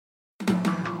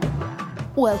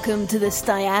Welcome to the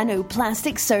Stiano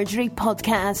Plastic Surgery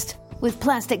Podcast with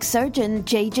plastic surgeon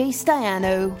JJ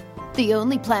Stiano, the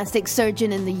only plastic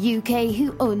surgeon in the UK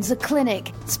who owns a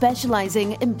clinic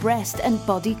specialising in breast and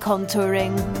body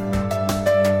contouring.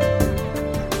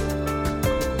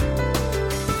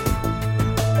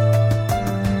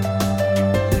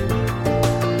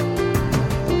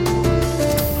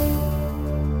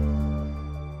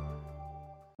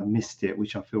 Missed it,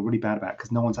 which I feel really bad about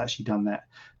because no one's actually done that.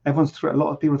 A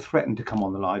lot of people threaten to come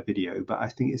on the live video, but I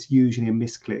think it's usually a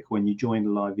misclick when you join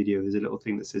the live video. There's a little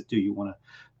thing that says, do you want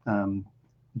to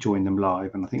join them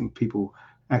live? And I think people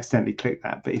accidentally click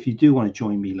that. But if you do want to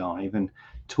join me live and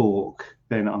talk,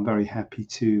 then I'm very happy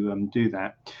to do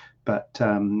that. But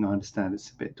I understand it's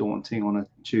a bit daunting on a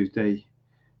Tuesday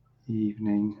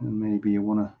evening, and maybe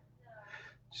you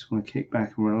just want to kick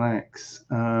back and relax,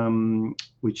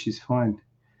 which is fine.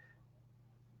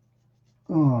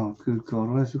 Oh, good God.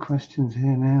 Where's the questions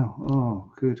here now? Oh,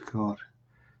 good God.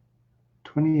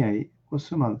 28. What's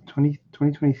the month?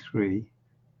 2023.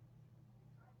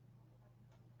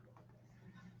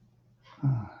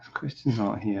 Oh, questions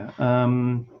aren't here.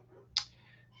 Right.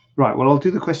 Well, I'll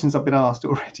do the questions I've been asked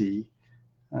already.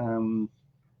 So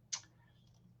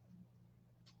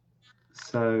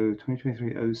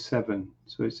 2023-07.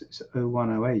 So it's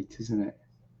 0108, isn't it?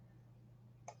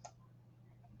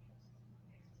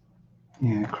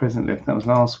 Yeah, crescent lift. That was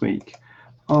last week.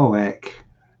 Oh, heck.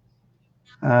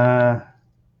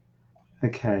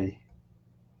 Okay.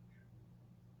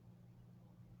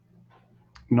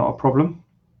 Not a problem.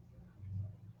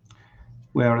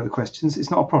 Where are the questions? It's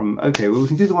not a problem. Okay, well, we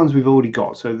can do the ones we've already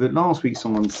got. So last week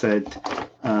someone said,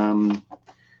 do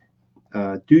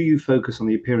you focus on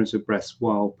the appearance of breasts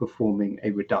while performing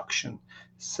a reduction?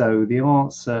 So the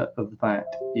answer of that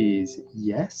is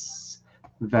yes.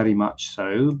 Very much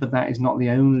so, but that is not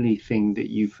the only thing that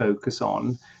you focus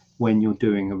on when you're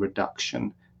doing a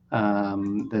reduction.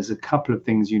 There's a couple of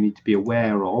things you need to be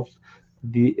aware of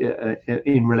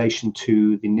in relation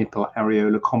to the nipple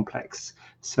areolar complex.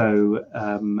 So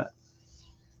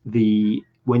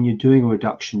when you're doing a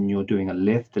reduction, you're doing a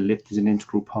lift. The lift is an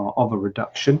integral part of a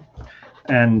reduction,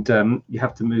 and you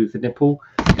have to move the nipple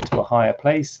to a higher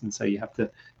place, and so you have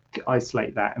to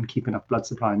isolate that and keep enough blood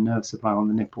supply and nerve supply on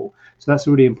the nipple. So that's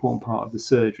a really important part of the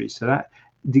surgery. So that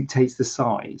dictates the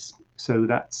size. So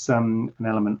that's an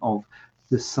element of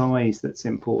the size that's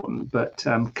important. But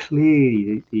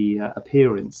clearly the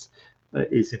appearance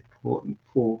is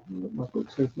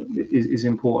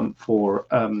important for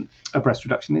a breast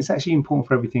reduction. It's actually important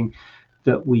for everything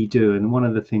that we do. And one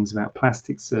of the things about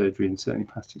plastic surgery, and certainly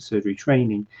plastic surgery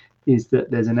training, is that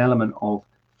there's an element of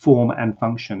form and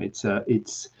function. It's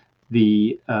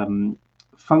the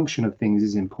function of things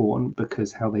is important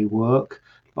because how they work.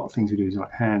 A lot of things we do is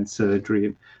like hand surgery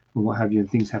and what have you, and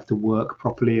things have to work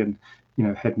properly, and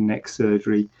head and neck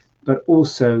surgery. But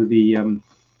also the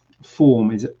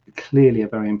form is clearly a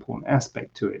very important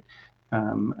aspect to it,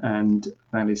 and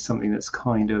that is something that's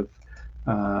kind of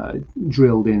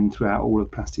drilled in throughout all of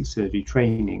plastic surgery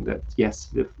training. That yes,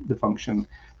 the function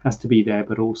has to be there,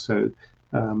 but also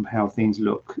how things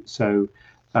look. So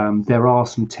there are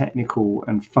some technical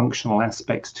and functional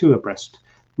aspects to a breast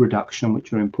reduction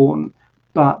which are important,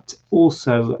 but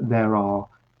also there are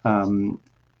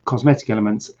cosmetic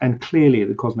elements, and clearly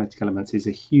the cosmetic elements is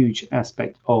a huge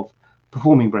aspect of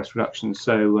performing breast reduction.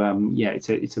 So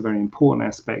it's a very important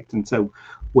aspect. And so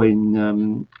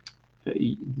when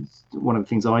one of the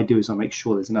things I do is I make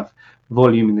sure there's enough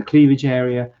volume in the cleavage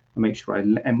area. I make sure I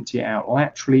empty it out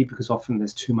laterally, because often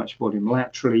there's too much volume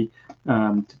laterally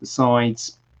to the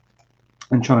sides,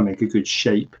 and trying to make a good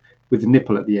shape with the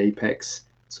nipple at the apex,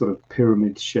 sort of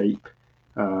pyramid shape,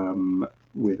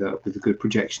 with a good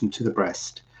projection to the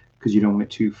breast, because you don't want it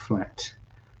too flat.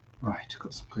 Right, I've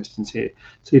got some questions here.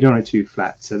 So you don't want it too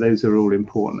flat. So those are all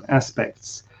important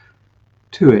aspects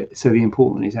to it. So the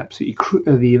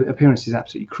appearance is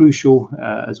absolutely crucial,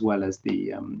 as well as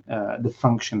the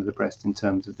function of the breast in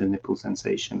terms of the nipple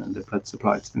sensation and the blood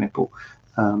supply to the nipple.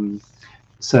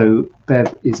 So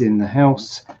Bev is in the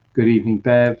house. Good evening,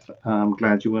 Bev. I'm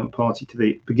glad you weren't party to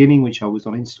the beginning, which I was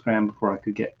on Instagram before I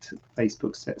could get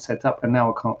Facebook set up, and now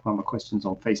I can't find my questions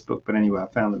on Facebook. But anyway, I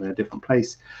found them in a different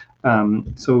place.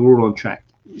 So we're all on track.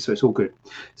 So it's all good.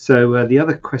 So the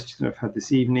other question I've had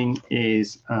this evening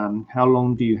is, how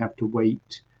long do you have to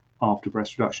wait after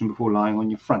breast reduction before lying on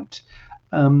your front?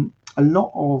 A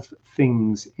lot of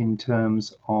things in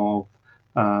terms of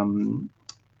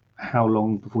how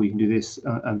long before you can do this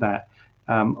and that.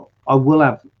 I will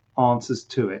have answers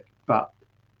to it, but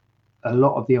a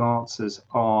lot of the answers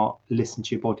are listen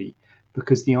to your body.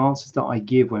 because the answers that I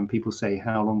give when people say,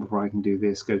 how long before I can do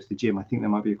this, go to the gym, I think there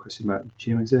might be a question about the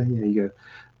gym, is there? Yeah, you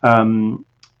go.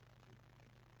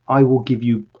 I will give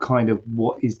you kind of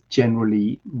what is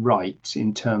generally right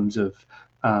in terms of,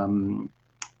 in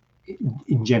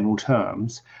general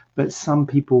terms, but some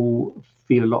people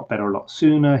feel a lot better a lot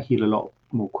sooner, heal a lot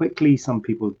more quickly. Some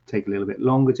people take a little bit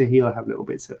longer to heal, have little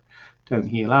bits that don't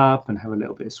heal up, and have a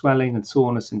little bit of swelling and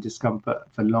soreness and discomfort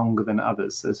for longer than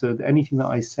others. So anything that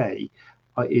I say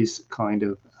is kind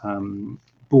of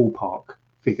ballpark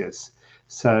figures.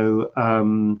 So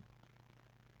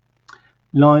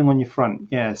lying on your front,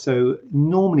 yeah. So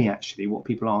normally, actually, what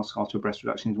people ask after a breast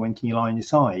reduction is, when can you lie on your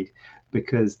side?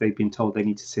 Because they've been told they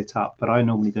need to sit up. But I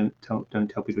normally don't tell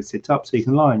people to sit up, so you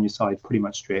can lie on your side pretty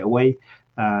much straight away.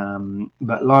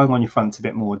 But lying on your front's a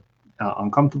bit more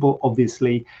uncomfortable,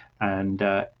 obviously. And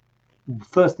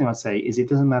first thing I say is, it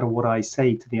doesn't matter what I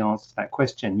say to the answer to that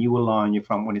question, you will lie on your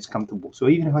front when it's comfortable. So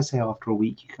even if I say after a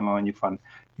week you can lie on your front,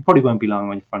 you probably won't be lying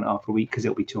on your front after a week because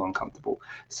it'll be too uncomfortable.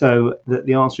 So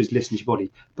the answer is, listen to your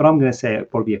body. But I'm going to say it'll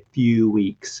probably be a few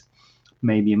weeks,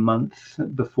 maybe a month,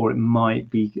 before it might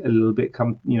be a little bit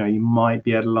you might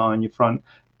be able to lie on your front.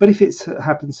 But if it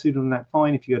happens sooner than that,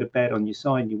 fine. If you go to bed on your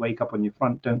side and you wake up on your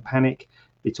front, don't panic.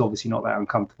 It's obviously not that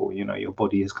uncomfortable. Your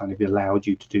body has kind of allowed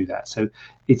you to do that. So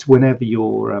it's whenever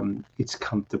it's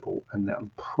comfortable, and that'll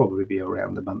probably be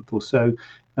around a month or so.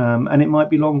 And it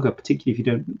might be longer, particularly if you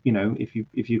don't,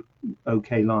 if you're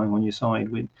okay lying on your side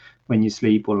when you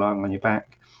sleep, or lying on your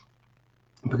back,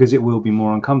 because it will be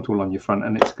more uncomfortable on your front,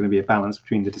 and it's going to be a balance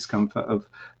between the discomfort of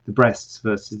the breasts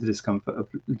versus the discomfort of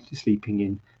sleeping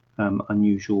in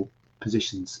unusual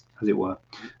positions, as it were.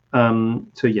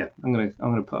 So yeah, I'm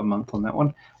gonna put a month on that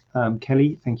one.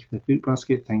 Kelly, thank you for the food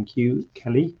basket. Thank you,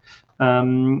 Kelly.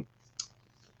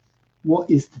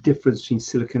 What is the difference between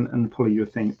silicone and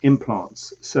polyurethane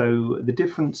implants? So the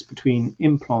difference between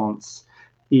implants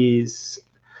is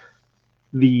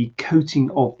the coating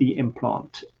of the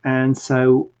implant, and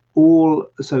so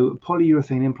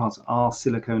polyurethane implants are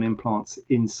silicone implants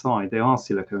inside. They are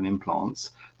silicone implants,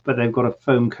 but they've got a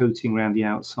foam coating around the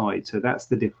outside. So that's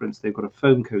the difference. They've got a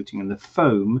foam coating, and the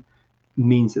foam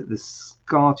means that the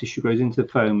scar tissue goes into the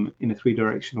foam in a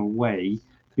three-dimensional way.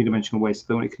 So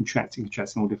that when it contracts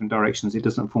in all different directions, it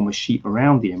doesn't form a sheet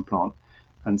around the implant,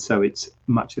 and so it's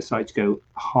much less likely to go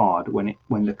hard when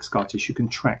the scar tissue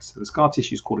contracts. So the scar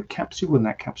tissue is called a capsule, and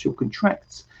that capsule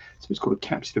contracts. So it's called a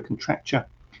capsular contracture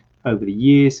over the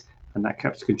years, and that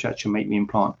capsular contracture make the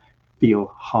implant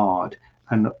feel hard.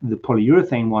 And the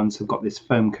polyurethane ones have got this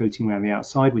foam coating around the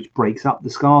outside, which breaks up the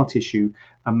scar tissue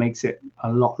and makes it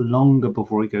a lot longer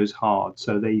before it goes hard.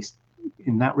 So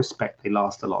in that respect, they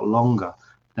last a lot longer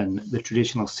than the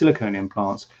traditional silicone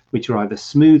implants, which are either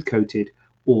smooth coated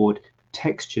or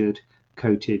textured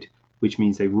coated, which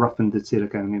means they roughened the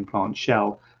silicone implant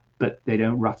shell, but they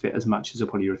don't rough it as much as a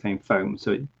polyurethane foam.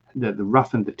 So the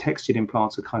roughened, the textured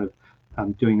implants are kind of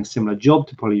doing a similar job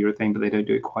to polyurethane, but they don't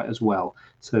do it quite as well.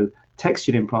 So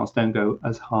textured implants don't go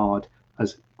as hard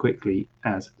as quickly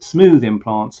as smooth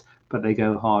implants, but they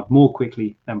go hard more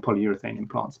quickly than polyurethane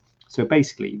implants. So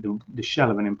basically, the shell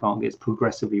of an implant gets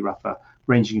progressively rougher,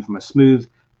 ranging from a smooth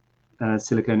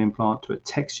silicone implant to a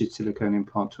textured silicone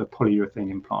implant to a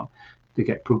polyurethane implant. They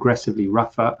get progressively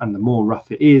rougher, and the more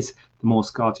rough it is, the more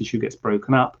scar tissue gets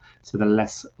broken up, so the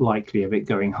less likely of it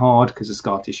going hard, because the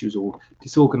scar tissue is all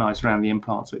disorganized around the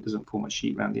implant, so it doesn't form a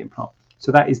sheet around the implant.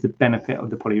 So that is the benefit of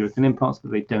the polyurethane implants, that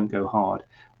they don't go hard,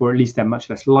 or at least they're much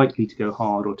less likely to go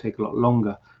hard, or take a lot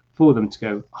longer for them to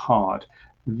go hard.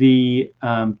 The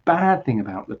bad thing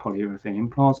about the polyurethane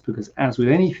implants, because as with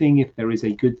anything, if there is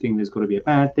a good thing, there's got to be a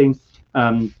bad thing.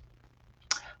 The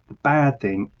bad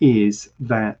thing is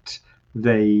that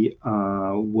they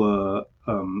were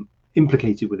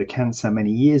implicated with a cancer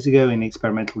many years ago in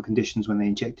experimental conditions, when they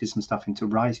injected some stuff into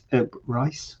rats.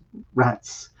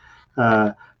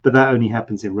 But that only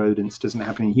happens in rodents, doesn't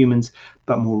happen in humans.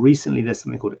 But more recently, there's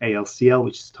something called ALCL,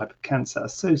 which is a type of cancer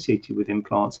associated with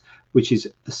implants, which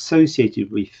is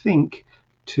associated, we think,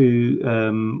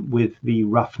 with the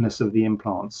roughness of the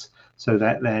implants. So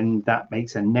that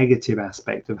makes a negative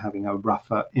aspect of having a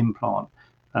rougher implant.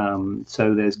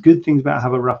 So there's good things about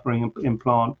having a rougher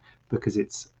implant, because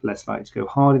it's less likely to go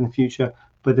hard in the future.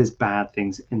 But there's bad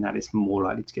things in that it's more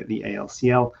likely to get the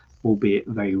ALCL, albeit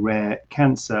very rare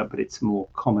cancer, but it's more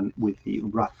common with the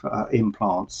rougher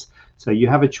implants. So you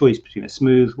have a choice between a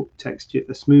smooth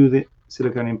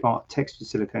silicone implant, textured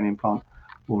silicone implant,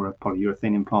 or a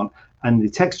polyurethane implant. And the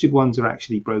textured ones are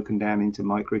actually broken down into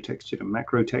micro textured and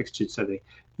macro textured. So they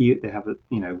have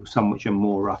some which are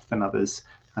more rough than others.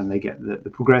 and they get the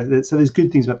progressive. So there's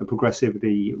good things about the progressive,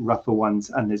 the rougher ones,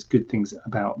 and there's good things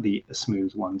about the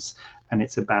smooth ones. And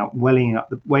it's about weighing up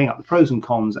the pros and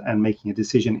cons and making a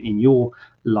decision in your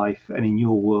life and in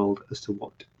your world as to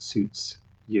what suits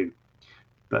you.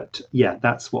 But yeah,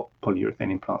 that's what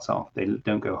polyurethane implants are. They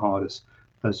don't go hard as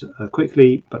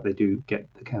quickly, but they do get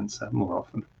the cancer more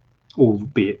often,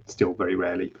 albeit still very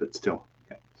rarely, but still.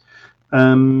 Yeah.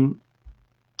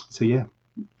 So yeah,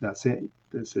 that's it.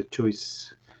 There's a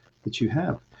choice that you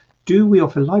have. Do we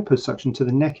offer liposuction to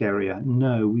the neck area?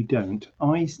 No, we don't.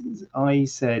 I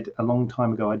said a long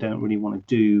time ago I don't really want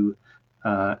to do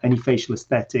any facial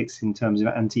aesthetics in terms of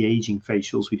anti-aging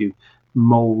facials. We do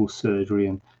mole surgery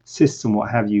and cysts and what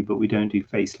have you, but we don't do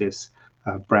facelifts,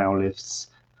 brow lifts,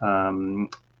 and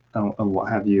what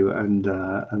have you. And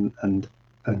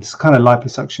this kind of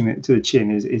liposuction to the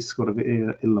chin is sort of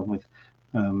along with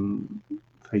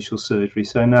facial surgery.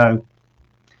 So no.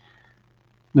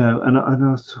 And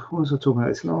what was I talking about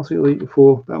this last week or the week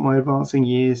before about my advancing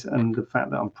years and the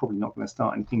fact that I'm probably not going to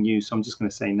start anything new, so I'm just going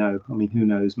to say no. I mean, who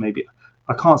knows? Maybe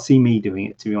I can't see me doing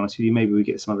it, to be honest with you. Maybe we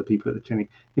get some other people at the clinic.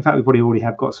 In fact, we probably already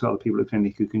have got some other people at the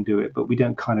clinic who can do it, but we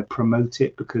don't kind of promote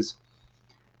it because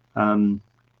kind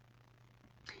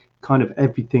of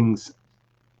everything's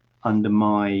under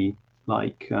my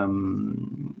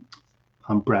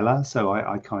umbrella, so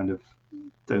I kind of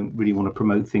don't really want to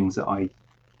promote things that I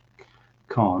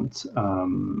can't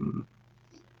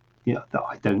that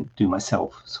I don't do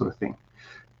myself, sort of thing,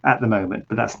 at the moment.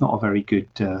 But that's not a very good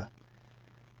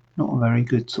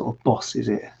sort of boss, is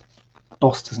it?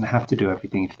 Boss doesn't have to do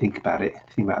everything. If you think about it, if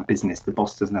you think about business, the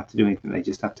boss doesn't have to do anything. They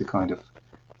just have to kind of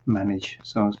manage.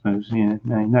 So I suppose, yeah.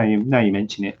 Now you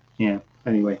mention it, yeah.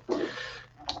 Anyway,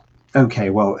 okay.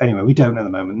 Well, anyway, we don't at the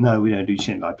moment. No, we don't do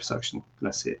chin liposuction.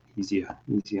 That's it. Easier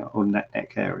on that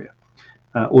neck area.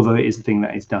 Although it is the thing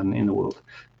that is done in the world.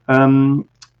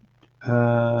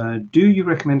 Do you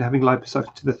recommend having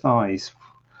liposuction to the thighs?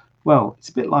 Well, it's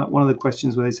a bit like one of the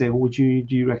questions where they say, well, do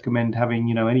you recommend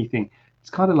having, anything? It's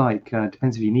kind of like,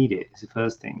 depends if you need it, is the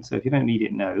first thing. So if you don't need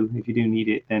it, no. If you do need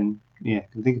it, then yeah, you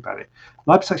can think about it.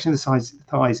 Liposuction of the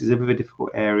thighs is a bit of a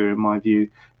difficult area in my view.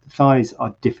 The thighs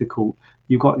are difficult.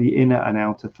 You've got the inner and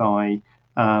outer thigh.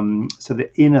 So the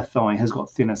inner thigh has got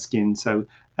thinner skin. So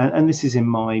and this is in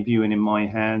my view and in my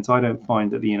hands. I don't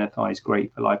find that the inner thigh is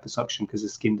great for liposuction because the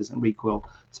skin doesn't recoil.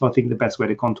 So I think the best way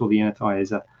to contour the inner thigh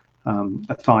is a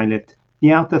thigh lift.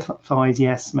 The outer thighs,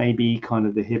 yes, maybe kind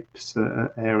of the hips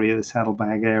area, the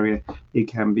saddlebag area, it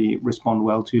can respond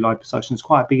well to liposuction. It's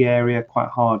quite a big area, quite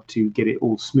hard to get it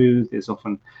all smooth. There's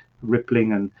often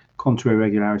rippling and contour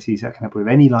irregularities that can happen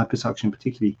with any liposuction,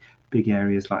 particularly big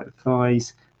areas like the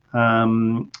thighs.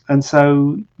 And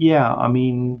so, yeah, I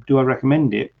mean, do I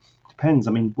recommend it? Depends.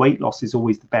 I mean, weight loss is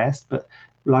always the best, but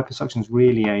liposuction is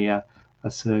really a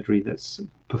surgery that's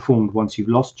performed once you've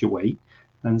lost your weight.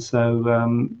 And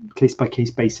so case by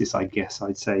case basis, I guess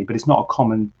I'd say, but it's not a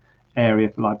common area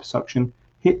for liposuction.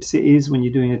 Hips it is when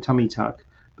you're doing a tummy tuck,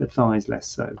 but thighs less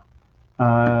so.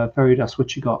 Fairy Dust,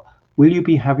 what you got? Will you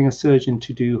be having a surgeon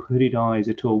to do hooded eyes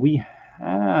at all? We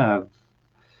have.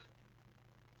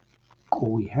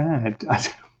 Or we had.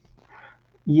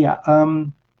 Yeah.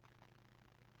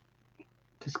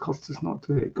 Does Costas not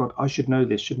do it? God, I should know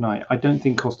this, shouldn't I? I don't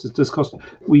think Costas does. Costas,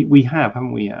 we have,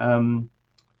 haven't we?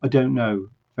 I don't know,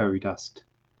 Fairy Dust.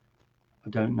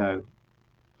 I don't know.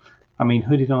 I mean,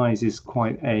 hooded eyes is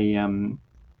quite a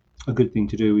good thing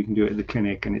to do. We can do it at the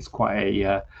clinic, and it's quite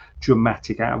a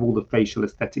dramatic. Out of all the facial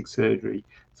aesthetic surgery,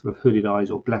 sort of hooded eyes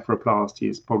or blepharoplasty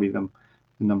is probably the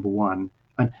number one.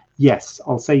 And yes,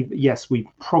 I'll say yes, we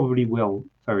probably will,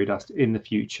 Fairy Dust, in the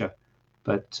future.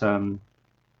 But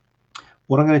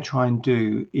what I'm going to try and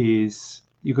do is,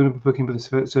 you're going to be booking for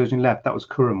the surgeon left. That was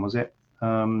Kurum, was it?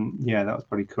 Yeah, that was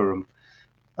probably Kurum.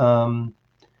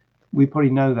 We probably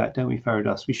know that, don't we, Fairy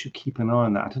Dust? We should keep an eye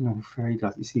on that. I don't know who Fairy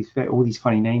Dust. You see all these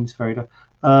funny names, Fairy Dust.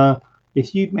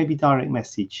 If you'd maybe direct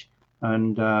message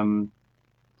and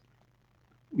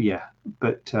yeah,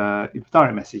 but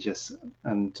direct message us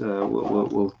and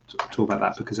we'll talk about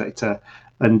that, because it's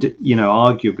and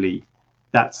arguably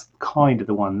that's kind of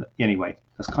the one. Anyway,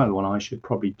 that's kind of the one I should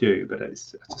probably do, but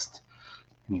it's just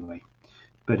anyway.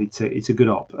 But it's a good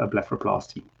op, a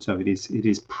blepharoplasty. So it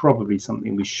is probably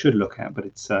something we should look at, but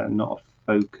it's not a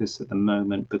focus at the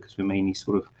moment because we're mainly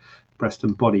sort of breast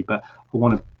and body. But I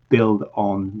want to build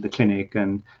on the clinic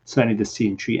and certainly the see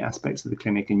and treat aspects of the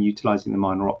clinic and utilizing the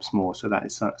minor ops more. So that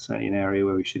is certainly an area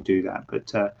where we should do that.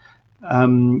 But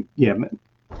yeah,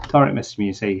 direct message me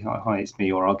and say hi, it's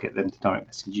me, or I'll get them to direct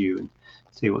message you and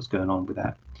see what's going on with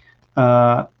that.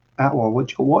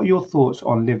 What are your thoughts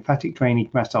on lymphatic drainage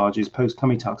massages post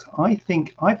tummy tucks? I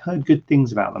think I've heard good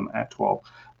things about them at 12.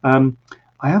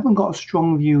 I haven't got a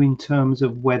strong view in terms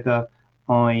of whether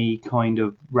I kind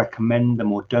of recommend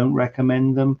them or don't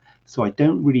recommend them. So I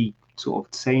don't really sort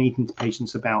of say anything to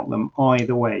patients about them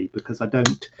either way, because I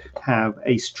don't have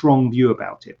a strong view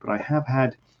about it. But I have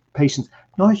had patients,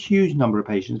 not a huge number of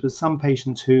patients, but some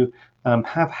patients who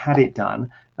have had it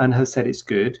done and have said it's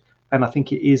good. And I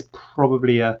think it is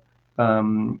probably a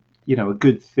a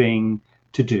good thing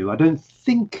to do. I don't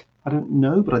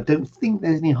know, but I don't think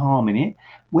there's any harm in it.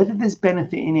 Whether there's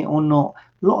benefit in it or not,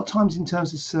 a lot of times in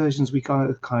terms of surgeons, we kind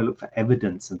of look for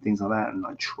evidence and things like that, and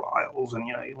like trials, and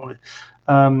you want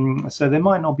to. So there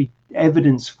might not be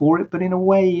evidence for it, but in a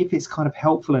way, if it's kind of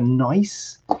helpful and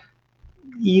nice,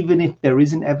 even if there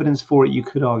isn't evidence for it, you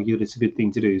could argue that it's a good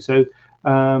thing to do. So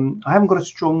I haven't got a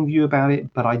strong view about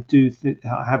it, but I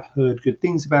I have heard good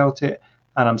things about it,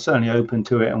 and I'm certainly open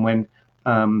to it. And when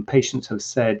patients have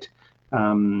said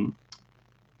shall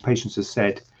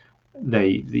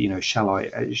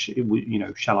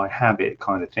I have it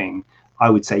kind of thing, I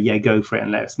would say, yeah, go for it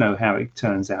and let us know how it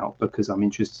turns out, because I'm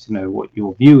interested to know what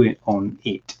your view on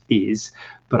it is.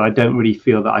 But I don't really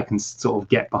feel that I can sort of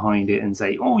get behind it and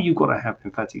say, oh, you've got to have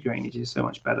lymphatic drainage, it's so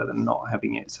much better than not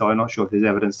having it. So I'm not sure if there's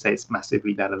evidence to say it's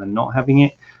massively better than not having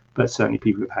it, but certainly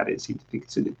people who've had it seem to think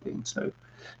it's a good thing. So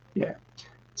yeah.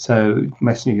 So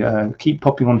keep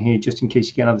popping on here just in case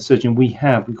you get another surgeon. We've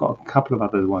got a couple of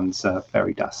other ones,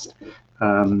 Fairy Dust. We've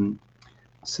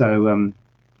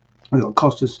got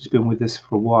Costas, who's been with us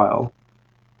for a while.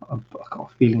 I've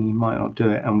got a feeling he might not do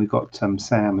it. And we've got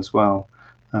Sam as well.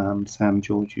 Sam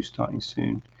George, who's starting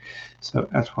soon. So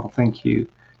as well, thank you.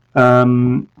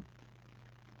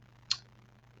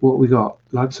 What we got?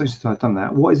 Liposuction, I've done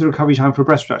that. What is the recovery time for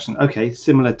breast reduction? Okay,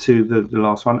 similar to the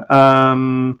last one.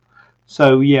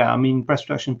 So yeah, I mean, breast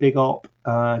reduction, big op,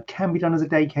 can be done as a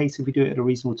day case if we do it at a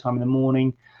reasonable time in the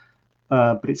morning,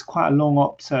 but it's quite a long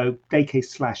op, so day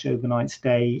case / overnight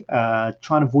stay.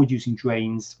 Try and avoid using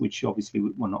drains, which obviously,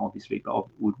 well, not obviously, but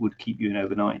would keep you in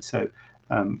overnight. So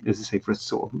as I say, for a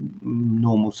sort of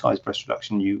normal size breast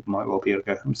reduction, you might well be able to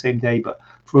go home same day, but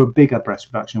for a bigger breast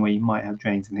reduction where you might have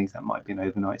drains and things, that might be an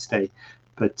overnight stay.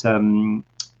 But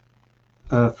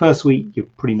first week, you're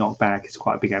pretty knocked back. It's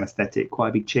quite a big anesthetic, quite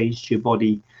a big change to your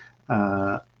body.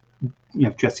 You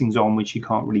have dressings on which you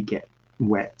can't really get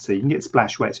wet, so you can get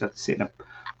splash wet. So you have to sit in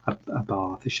a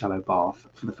bath, a shallow bath,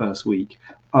 for the first week.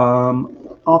 After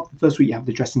the first week, you have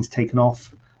the dressings taken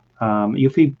off.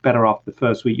 You'll feel better after the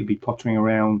first week. You'll be pottering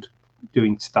around,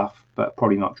 doing stuff, but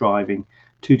probably not driving.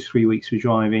 2 to 3 weeks for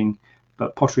driving,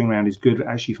 but pottering around is good.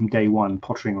 Actually, from day one,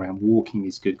 pottering around, walking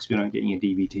is good because we don't get your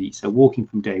DVT. So walking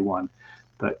from day one.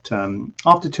 But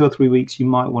after 2 or 3 weeks, you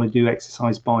might want to do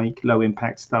exercise bike, low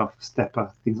impact stuff,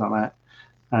 stepper, things like that.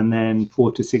 And then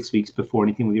 4 to 6 weeks before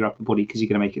anything with your upper body, because you're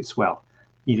going to make it swell.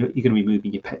 You're going to be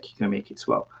moving your pec, you're going to make it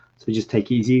swell. So just take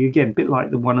it easy. Again, a bit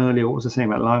like the one earlier, what was I saying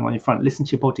about lying on your front? Listen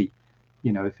to your body.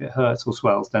 If it hurts or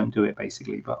swells, don't do it,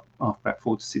 basically. But after about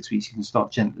 4 to 6 weeks, you can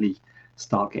start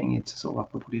getting into sort of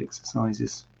upper body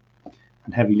exercises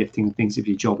and heavy lifting and things. If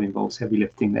your job involves heavy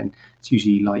lifting, then it's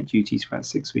usually light duties for about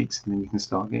 6 weeks, and then you can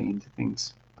start getting into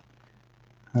things.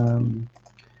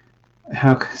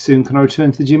 How soon can I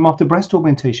return to the gym after breast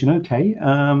augmentation? Okay,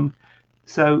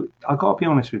 so I got to be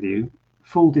honest with you,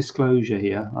 full disclosure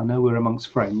here, I know we're amongst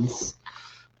friends.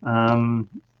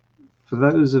 For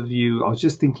those of you, I was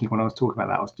just thinking when I was talking about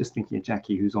that, I was just thinking of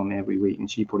Jackie, who's on every week, and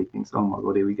she probably thinks, oh my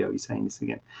God, here we go, he's saying this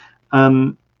again.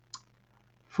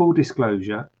 Full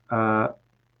disclosure, the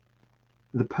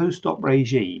post-op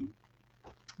regime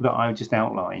that I've just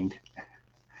outlined,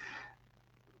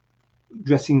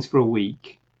 dressings for a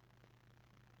week,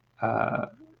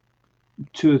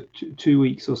 2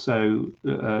 weeks or so,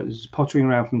 pottering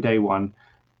around from day one.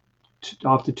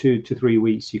 After 2 to 3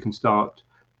 weeks, you can start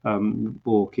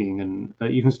walking, and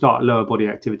you can start lower body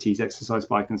activities, exercise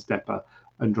bike and stepper,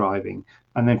 and driving.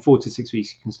 And then 4 to 6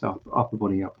 weeks, you can start upper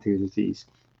body activities.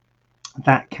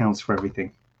 That counts for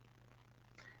everything.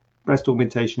 Breast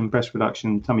augmentation, breast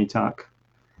reduction, tummy tuck,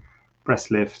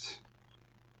 breast lift,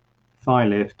 thigh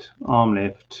lift, arm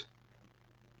lift.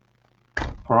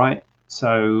 All right.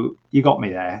 So you got me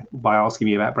there by asking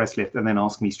me about breast lift and then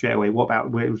asking me straight away, what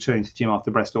about returning to gym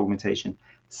after breast augmentation?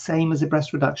 Same as the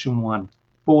breast reduction one.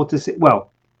 4 to 6,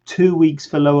 well, 2 weeks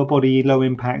for lower body, low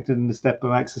impact and the step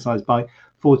of exercise bike,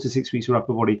 4 to 6 weeks for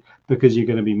upper body, because you're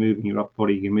going to be moving your upper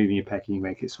body, you're moving your pec, and you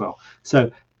make it swell.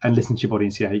 So, and listen to your body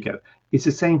and see how you go. It's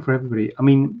the same for everybody. I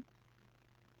mean,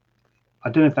 I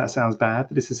don't know if that sounds bad,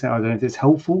 but I don't know if it's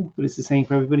helpful, but it's the same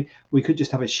for everybody. We could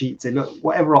just have a sheet say, look,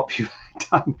 whatever op you've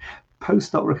done,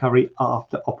 post-op recovery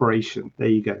after operation. There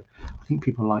you go. I think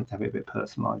people like to have it a bit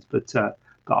personalised, but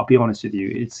I'll be honest with you,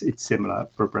 it's similar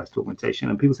for breast augmentation.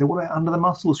 And people say, what about under the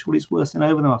muscle? Surely it's worse than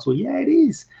over the muscle. Yeah, it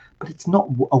is, but it's not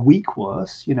a week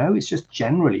worse. You know, it's just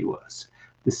generally worse.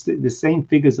 The same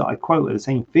figures that I quote are the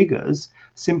same figures,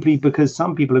 simply because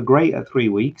some people are great at 3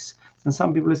 weeks and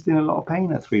some people are still in a lot of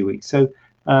pain at 3 weeks. So,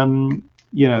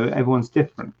 you know, everyone's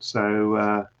different.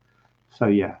 So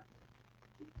yeah,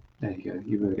 there you go.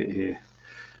 You've heard it here.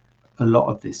 A lot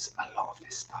of this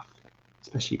stuff,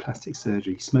 especially plastic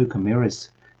surgery, smoke and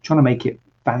mirrors, trying to make it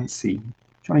fancy,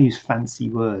 trying to use fancy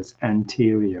words,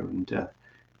 anterior and,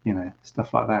 you know,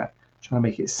 stuff like that. Trying to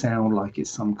make it sound like it's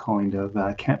some kind of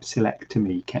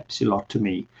capsulotomy,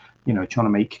 you know, trying to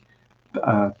make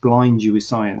blind you with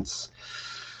science.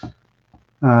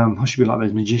 I should be like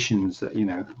those magicians that, you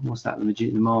know, what's that?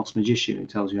 The masked magician who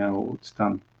tells you how it's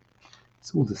done.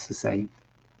 It's all just the same,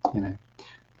 you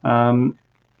know.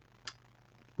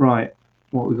 Right,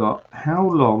 what we got? How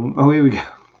long? Oh, here we go.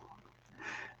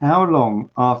 How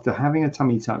long after having a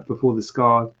tummy tuck before the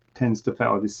scar tends to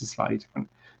fade? This is slightly different.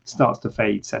 Starts to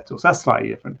fade, settles. That's slightly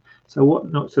different. So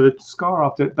what? Not so the scar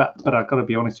after that. But I've got to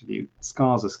be honest with you.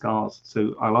 Scars are scars.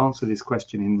 So I'll answer this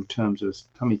question in terms of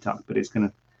tummy tuck, but it's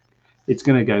gonna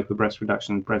go for breast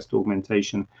reduction, breast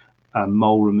augmentation,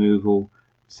 mole removal,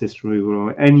 cyst removal,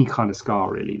 or any kind of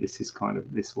scar really. This is kind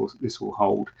of this will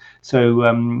hold. So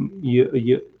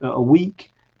a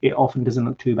week, it often doesn't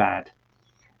look too bad.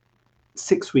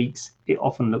 6 weeks, it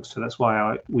often looks, so that's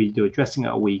why we do a dressing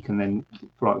at a week and then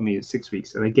follow up me at 6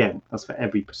 weeks. And again, that's for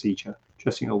every procedure.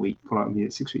 Dressing at a week, follow up me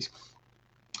at 6 weeks.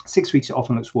 6 weeks, it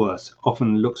often looks worse.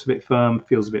 Often looks a bit firm,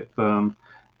 feels a bit firm,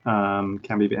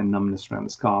 can be a bit of numbness around the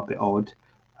scar, a bit odd.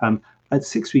 At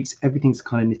 6 weeks, everything's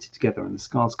kind of knitted together and the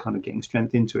scar's kind of getting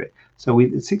strength into it. So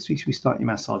at 6 weeks, we start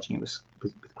massaging it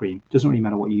with cream. Doesn't really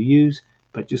matter what you use,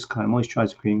 but just kind of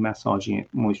moisturizer cream, massaging it,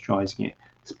 moisturizing it.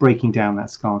 It's breaking down that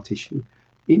scar tissue.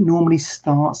 It normally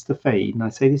starts to fade, and I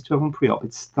say this to everyone pre-op,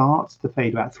 it starts to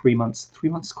fade about 3 months. 3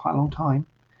 months is quite a long time.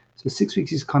 So 6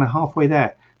 weeks is kind of halfway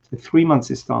there. So 3 months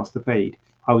it starts to fade,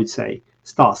 I would say.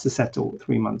 Starts to settle at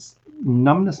 3 months.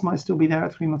 Numbness might still be there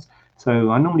at 3 months. So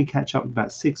I normally catch up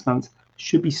about 6 months.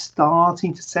 Should be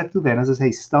starting to settle then. As I say,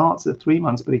 starts at 3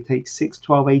 months, but it takes 6,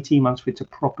 12, 18 months for it to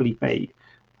properly fade.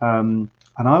 And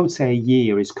I would say a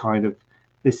year is kind of,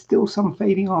 there's still some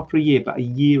fading after a year, but a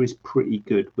year is pretty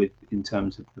good in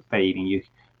terms of the fading.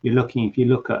 You're looking, if you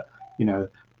look at, you know,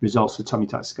 results of tummy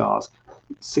tuck scars,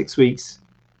 6 weeks,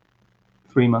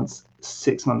 3 months,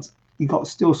 6 months, you got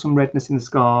still some redness in the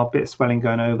scar, bit of swelling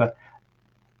going over.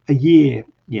 A year,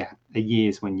 yeah, a year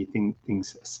is when you think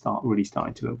things really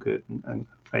starting to look good and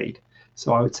fade.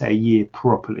 So I would say a year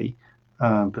properly,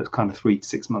 but kind of 3 to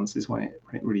 6 months is when it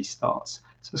really starts.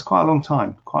 So it's quite a long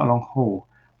time, quite a long haul.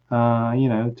 You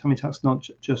know, tummy tuck's not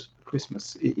just for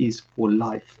Christmas; it is for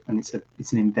life, and it's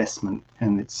an investment,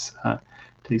 and it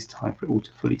takes time for it all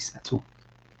to fully settle.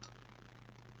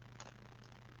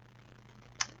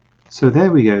 So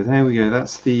there we go.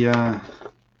 That's the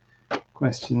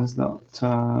questions that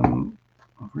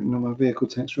I've written on my vehicle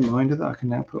text reminder that I can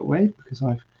now put away because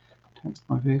I've texted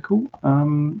my vehicle.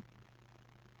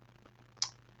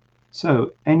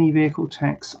 So any vehicle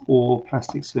tax or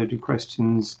plastic surgery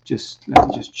questions, let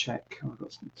me just check. I've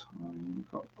got some time.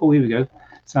 Oh, here we go.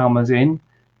 Salma's in.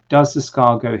 Does the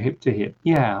scar go hip to hip?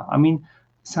 Yeah, I mean,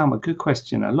 Salma, good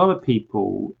question. A lot of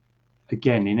people,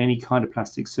 again, in any kind of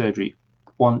plastic surgery,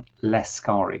 want less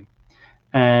scarring.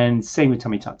 And same with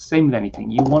tummy tucks, same with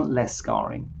anything. You want less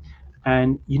scarring.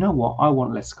 And you know what? I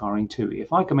want less scarring too.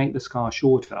 If I can make the scar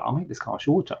shorter, I'll make the scar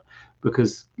shorter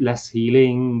because less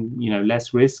healing, you know,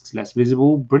 less risks, less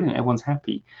visible. Brilliant. Everyone's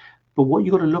happy. But what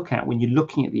you've got to look at when you're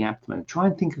looking at the abdomen, try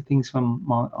and think of things from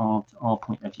our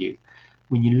point of view.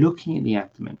 When you're looking at the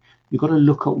abdomen, you've got to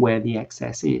look at where the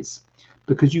excess is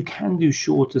because you can do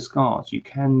shorter scars. You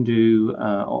can do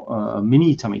a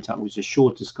mini tummy tuck, which is a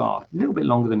shorter scar, a little bit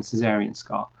longer than a cesarean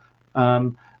scar.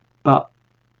 But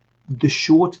the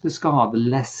shorter the scar, the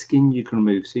less skin you can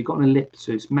remove. So you've got an ellipse,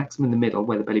 so it's maximum in the middle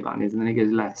where the belly button is, and then it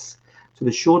goes less. So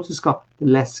the shorter the scar, the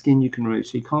less skin you can remove.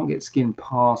 So you can't get skin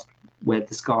past where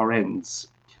the scar ends.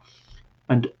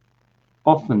 And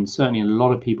often, certainly a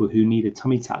lot of people who need a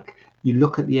tummy tuck, you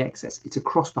look at the excess. It's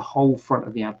across the whole front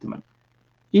of the abdomen.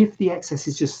 If the excess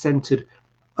is just centered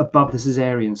above the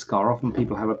cesarean scar, often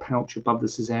people have a pouch above the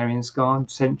cesarean scar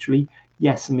centrally.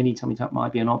 Yes, a mini tummy tuck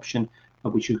might be an option,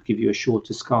 which would give you a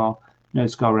shorter scar, no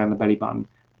scar around the belly button.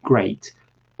 Great.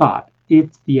 But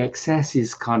if the excess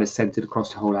is kind of centered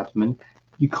across the whole abdomen,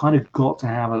 you kind of got to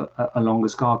have a longer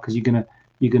scar, because you're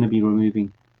gonna be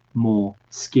removing more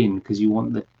skin, because you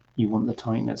want the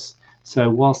tightness. So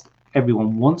whilst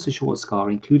everyone wants a short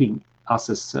scar, including us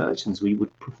as surgeons, we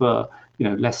would prefer,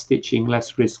 less stitching,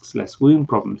 less risks, less wound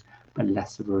problems, but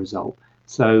less of a result.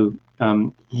 So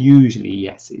usually,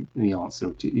 yes,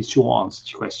 the short answer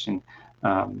to your question,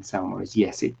 Salma, is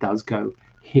yes, it does go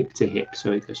hip to hip.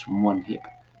 So it goes from one hip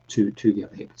to the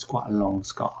other hip. It's quite a long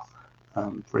scar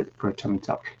for a tummy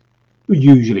tuck,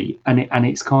 usually, and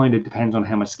it's kind of depends on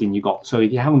how much skin you got. So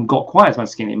if you haven't got quite as much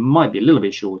skin, it might be a little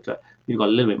bit shorter. If you've got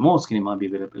a little bit more skin, it might be a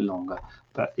little bit longer.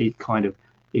 But it kind of,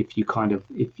 if you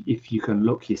can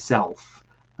look yourself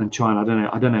and try, and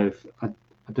I don't know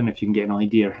if you can get an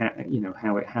idea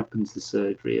how it happens, the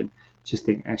surgery, and just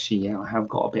think, actually, I have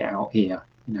got a bit out here.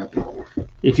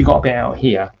 If you got a bit out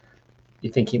here,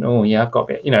 you're thinking, oh yeah, I've got a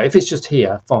bit. If it's just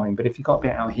here, fine. But if you've got a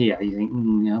bit out here, you think,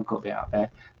 yeah, I've got a bit out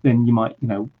there. Then you might,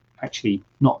 actually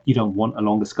not. You don't want a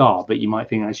longer scar, but you might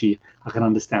think, actually, I can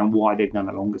understand why they've done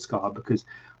a longer scar, because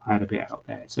I had a bit out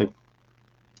there. So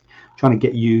trying to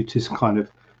get you to kind of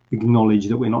acknowledge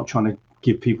that we're not trying to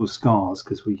give people scars,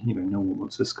 because no one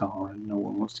wants a scar and no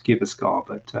one wants to give a scar.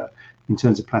 But in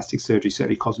terms of plastic surgery,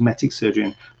 certainly cosmetic surgery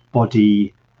and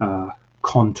body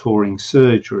contouring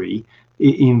surgery,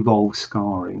 it involves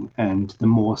scarring, and the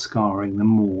more scarring, the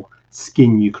more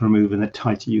skin you can remove and the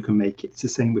tighter you can make it. It's the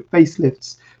same with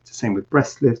facelifts, it's the same with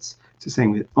breast lifts, it's the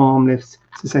same with arm lifts,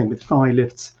 it's the same with thigh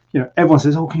lifts. Everyone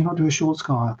says, oh, can you not do a short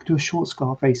scar? I can do a short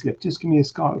scar facelift. Just give me a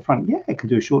scar at the front. Yeah, I can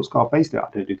do a short scar facelift. I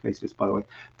don't do facelifts, by the way.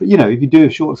 But, if you do a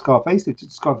short scar facelift,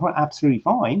 just scar at the front, absolutely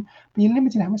fine. But you're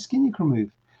limited how much skin you can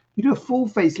remove. You do a full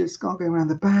facelift scar going around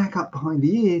the back, up behind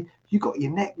the ear. You've got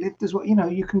your neck lift as well.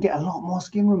 You can get a lot more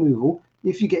skin removal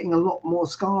if you're getting a lot more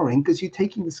scarring, because you're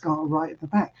taking the scar right at the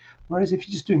back. Whereas if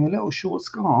you're just doing a little short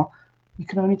scar, you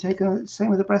can only take same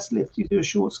with a breast lift. You do a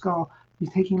short scar,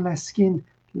 you're taking less skin,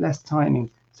 less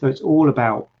tightening. So it's all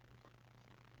about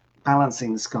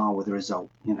balancing the scar with the result.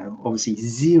 Obviously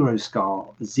zero scar,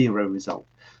 zero result.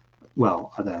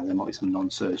 Well, I don't know, there might be some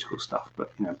non-surgical stuff,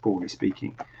 but broadly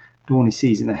speaking. Dawny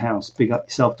C's in the house. Big up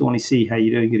yourself, Dawny C. How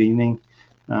you doing? Good evening.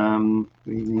 Good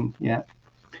evening. Yeah.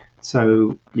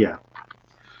 So yeah.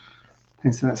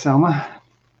 Thanks for that, Salma.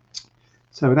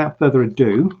 So without further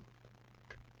ado,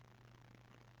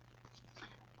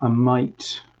 I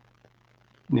might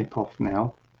nip off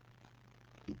now,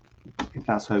 if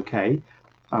that's okay.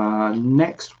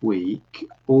 Next week,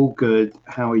 all good.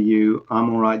 How are you?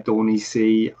 I'm all right, Dawny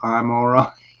C. I'm all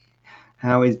right.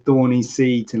 How is Dawny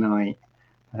C tonight?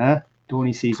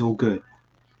 Dawny C's all good.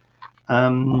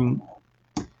 I've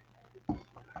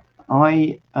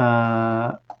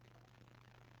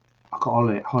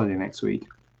got holiday next week,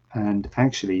 and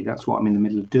actually that's what I'm in the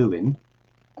middle of doing.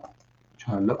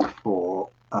 Trying to look for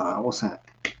what's that?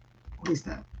 What is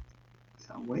that? Is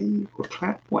that a wave or a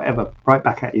clap? Whatever. Right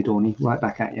back at you, Dawny. Right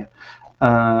back at you.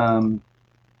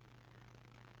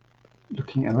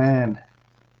 Looking at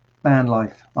van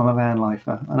life. I'm a van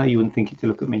lifer. I know you wouldn't think it to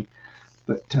look at me,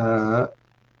 but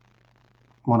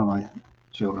one of my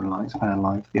children likes van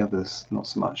life, the others not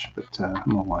so much, but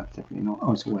my wife definitely not.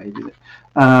 Oh, it's a wave, is it?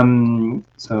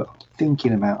 So I'm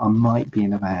thinking about, I might be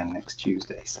in a van next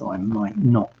Tuesday, so I might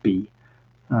not be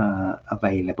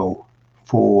available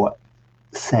for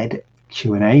said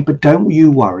Q&A, but don't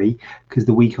you worry, because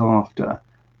the week after,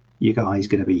 you guys are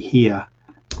going to be here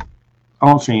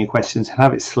answering your questions. I'll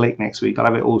have it slick next week. I'll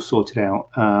have it all sorted out.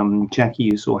 Jackie,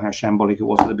 you saw how shambolic it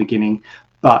was at the beginning,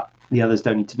 but the others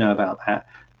don't need to know about that.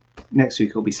 Next week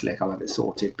it'll be slick. I'll have it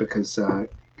sorted, because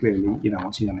clearly,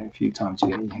 once you've done it a few times, you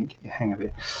get your hang of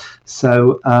it.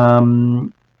 So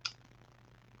I'm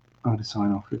going to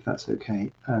sign off, if that's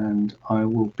okay, and I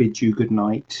will bid you good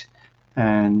night,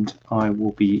 and I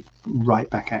will be right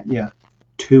back at you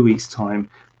 2 weeks time,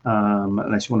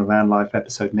 unless you want a van life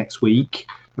episode next week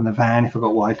from the van if I've got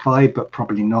Wi-Fi, but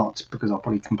probably not, because I'll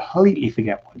probably completely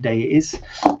forget what day it is.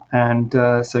 And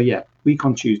so yeah, week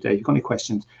on Tuesday. If you've got any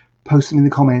questions, post them in the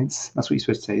comments. That's what you're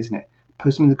supposed to say, isn't it?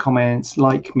 Post them in the comments,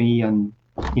 like me, and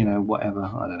whatever.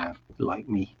 I don't know, like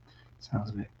me sounds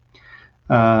a bit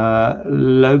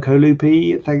Loco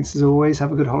Loopy, thanks as always.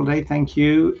 Have a good holiday. Thank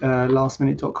you.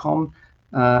 Lastminute.com.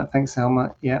 Thanks,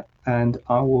 Selma. Yeah, and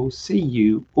I will see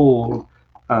you all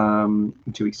in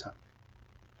 2 weeks time.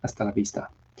 Hasta la vista.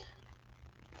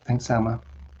 Thanks, Selma.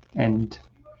 And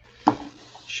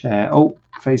share. Oh,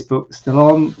 Facebook still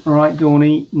on. All right,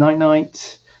 Dawny. Night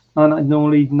night. Night night,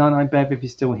 Norley. Night night, Bev, if you're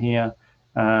still here.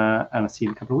 And I'll see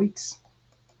you in a couple of weeks.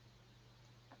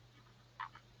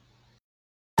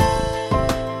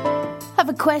 Have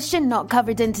a question not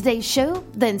covered in today's show?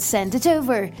 Then send it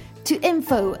over. to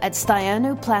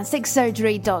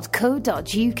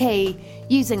info@staianoplasticsurgery.co.uk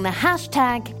using the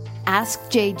hashtag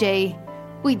AskJJ.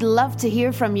 We'd love to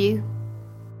hear from you.